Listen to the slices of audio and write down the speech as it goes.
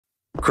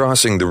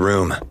Crossing the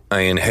room,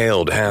 I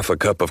inhaled half a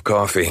cup of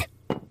coffee,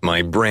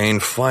 my brain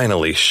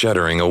finally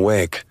shuddering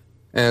awake.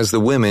 As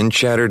the women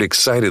chattered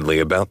excitedly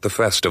about the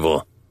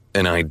festival,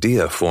 an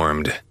idea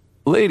formed.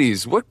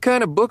 Ladies, what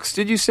kind of books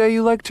did you say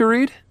you like to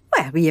read?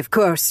 Well, we of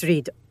course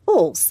read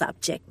all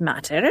subject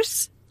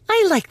matters.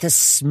 I like the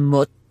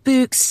smut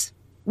books.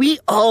 We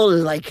all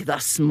like the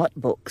smut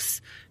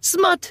books.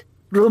 Smut,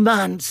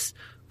 romance,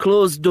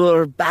 closed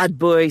door, bad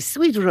boy,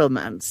 sweet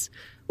romance.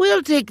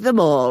 We'll take them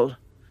all.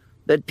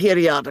 But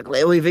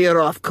periodically we veer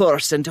off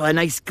course into a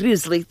nice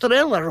grisly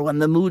thriller when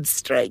the mood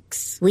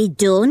strikes. We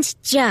don't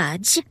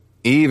judge.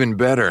 Even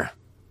better.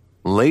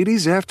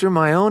 Ladies after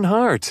my own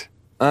heart.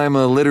 I'm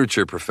a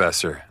literature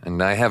professor,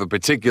 and I have a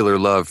particular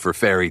love for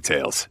fairy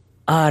tales.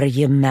 Are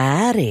you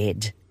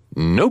married?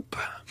 Nope.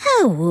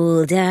 How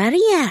old are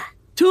you?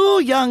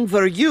 Too young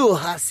for you,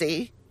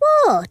 hussy.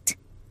 What?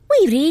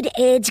 We read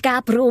age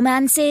gap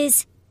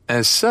romances.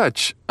 As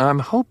such, I'm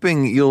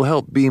hoping you'll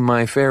help be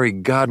my fairy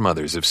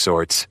godmothers of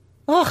sorts.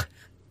 Oh,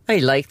 I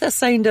like the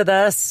sound of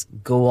this.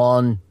 Go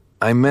on.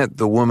 I met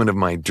the woman of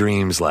my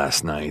dreams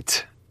last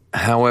night.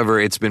 However,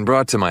 it's been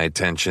brought to my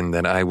attention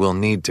that I will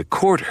need to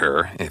court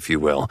her, if you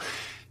will.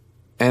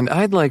 And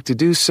I'd like to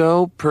do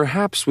so,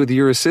 perhaps with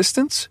your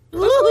assistance?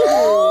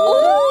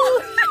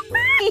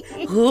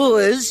 Who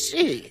is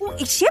she?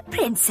 Is she a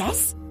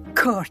princess?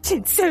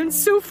 Courting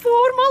sounds so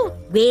formal.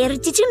 Where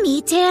did you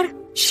meet her?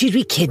 Should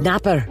we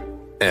kidnap her?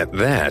 At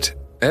that,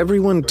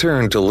 everyone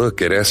turned to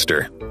look at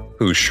Esther,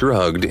 who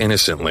shrugged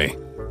innocently.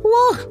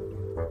 What?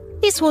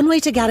 It's one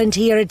way to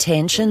guarantee your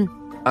attention.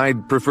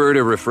 I'd prefer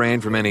to refrain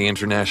from any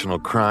international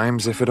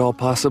crimes, if at all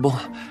possible.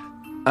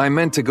 I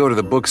meant to go to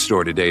the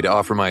bookstore today to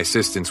offer my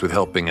assistance with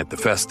helping at the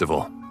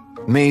festival.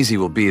 Maisie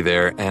will be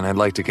there, and I'd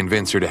like to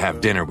convince her to have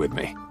dinner with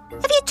me.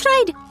 Have you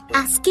tried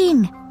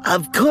asking?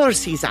 Of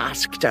course he's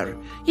asked her.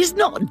 He's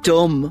not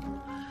dumb.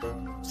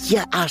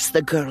 You asked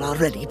the girl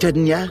already,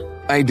 didn't you?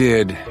 I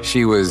did.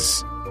 She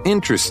was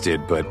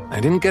interested, but I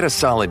didn't get a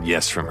solid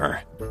yes from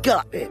her.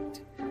 Got it.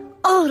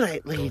 All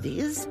right,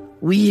 ladies.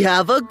 We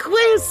have a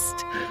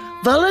quest.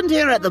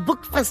 Volunteer at the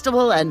book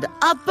festival and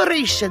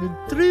Operation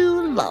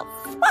True Love.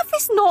 What if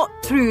it's not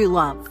true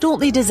love? Don't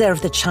they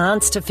deserve the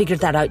chance to figure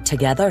that out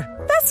together?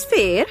 That's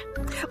fair.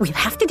 We'll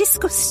have to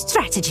discuss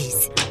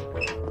strategies.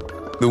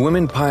 The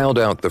women piled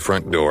out the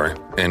front door,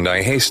 and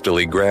I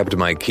hastily grabbed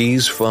my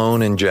keys,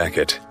 phone, and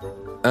jacket.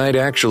 I'd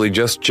actually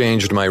just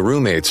changed my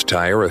roommate's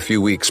tire a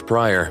few weeks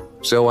prior,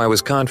 so I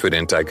was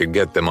confident I could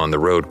get them on the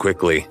road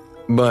quickly.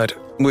 But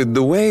with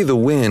the way the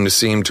wind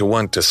seemed to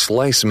want to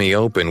slice me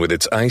open with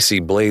its icy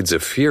blades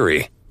of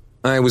fury,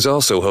 I was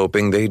also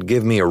hoping they'd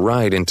give me a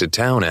ride into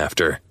town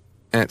after.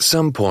 At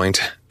some point,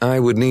 I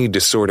would need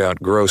to sort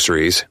out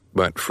groceries,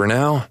 but for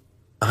now,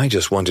 I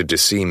just wanted to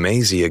see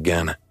Maisie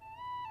again.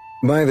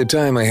 By the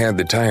time I had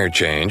the tire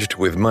changed,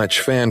 with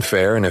much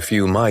fanfare and a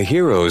few my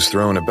heroes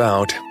thrown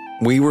about,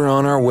 we were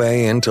on our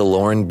way into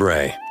Loren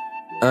Brae.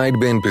 I'd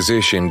been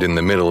positioned in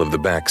the middle of the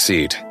back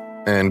seat,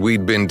 and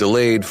we'd been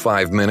delayed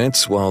 5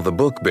 minutes while the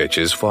book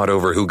bitches fought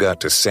over who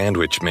got to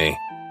sandwich me.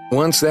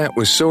 Once that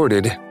was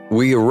sorted,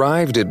 we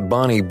arrived at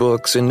Bonnie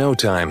Books in no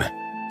time,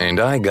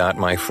 and I got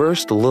my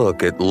first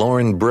look at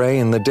Loren Brae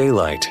in the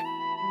daylight.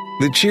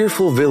 The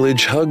cheerful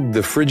village hugged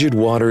the frigid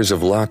waters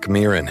of Loch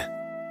Meerin,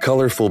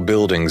 colorful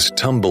buildings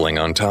tumbling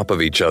on top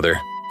of each other,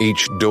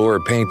 each door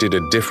painted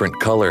a different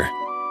color.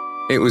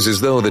 It was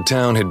as though the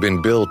town had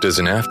been built as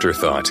an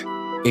afterthought,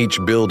 each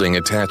building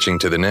attaching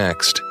to the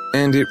next,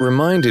 and it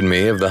reminded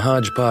me of the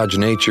hodgepodge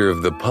nature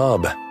of the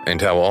pub and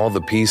how all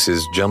the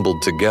pieces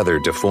jumbled together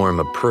to form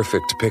a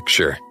perfect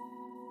picture.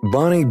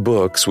 Bonnie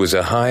Books was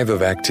a hive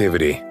of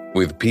activity,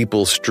 with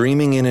people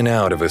streaming in and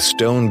out of a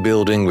stone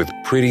building with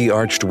pretty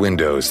arched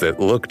windows that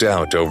looked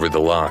out over the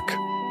loch.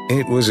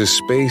 It was a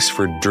space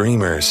for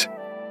dreamers.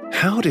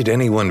 How did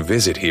anyone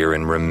visit here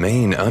and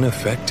remain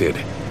unaffected?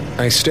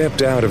 I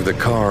stepped out of the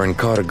car and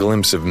caught a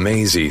glimpse of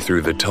Maisie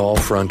through the tall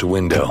front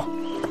window.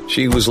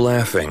 She was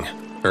laughing,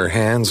 her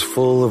hands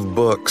full of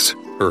books,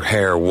 her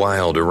hair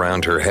wild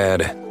around her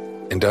head,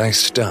 and I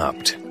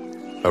stopped,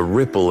 a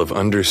ripple of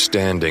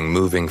understanding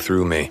moving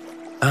through me.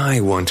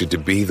 I wanted to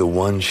be the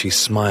one she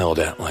smiled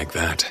at like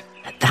that.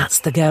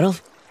 That's the girl?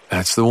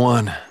 That's the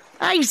one.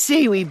 I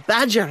say we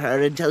badger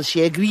her until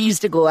she agrees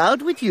to go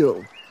out with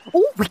you.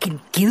 Oh, we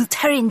can guilt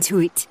her into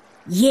it.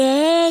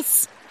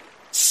 Yes.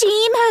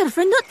 Shame her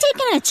for not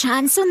taking a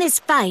chance on this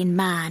fine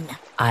man.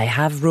 I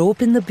have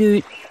rope in the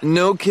boot.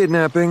 No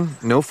kidnapping,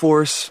 no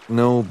force,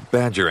 no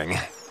badgering.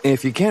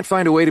 If you can't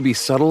find a way to be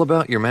subtle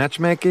about your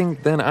matchmaking,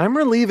 then I'm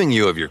relieving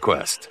you of your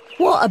quest.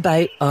 What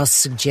about us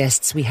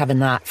suggests we have a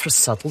knack for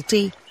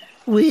subtlety?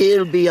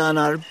 We'll be on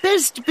our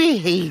best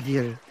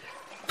behaviour.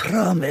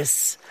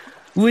 Promise.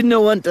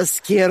 Wouldn't want to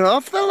scare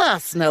off the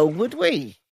lass now, would we?